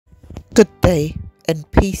Good day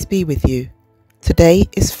and peace be with you. Today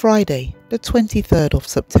is Friday, the 23rd of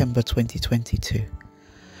September 2022.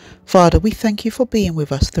 Father, we thank you for being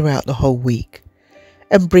with us throughout the whole week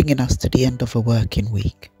and bringing us to the end of a working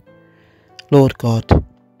week. Lord God,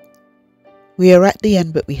 we are at the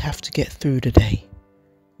end, but we have to get through the day.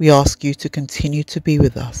 We ask you to continue to be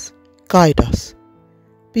with us, guide us,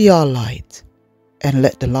 be our light, and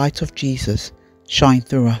let the light of Jesus shine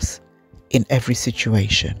through us in every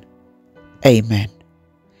situation. Amen.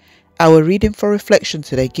 Our reading for reflection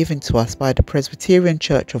today, given to us by the Presbyterian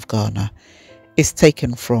Church of Ghana, is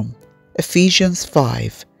taken from Ephesians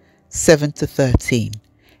 5, 7 to 13.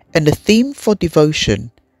 And the theme for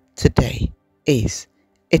devotion today is,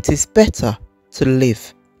 "It is better to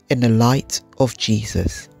live in the light of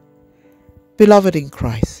Jesus." Beloved in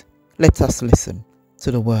Christ, let us listen to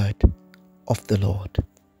the word of the Lord.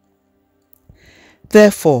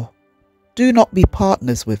 Therefore, do not be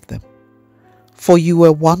partners with them. For you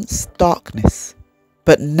were once darkness,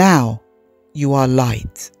 but now you are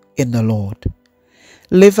light in the Lord.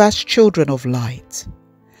 Live as children of light.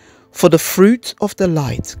 For the fruit of the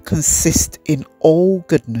light consists in all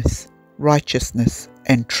goodness, righteousness,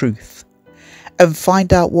 and truth. And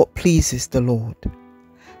find out what pleases the Lord.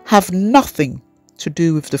 Have nothing to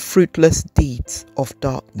do with the fruitless deeds of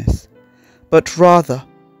darkness, but rather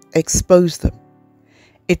expose them.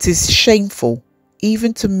 It is shameful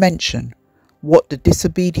even to mention what the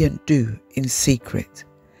disobedient do in secret,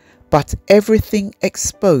 but everything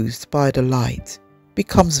exposed by the light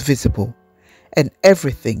becomes visible, and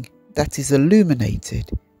everything that is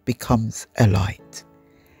illuminated becomes a light.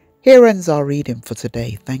 Here ends our reading for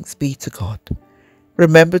today. Thanks be to God.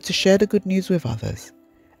 Remember to share the good news with others,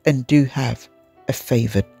 and do have a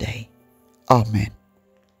favoured day. Amen.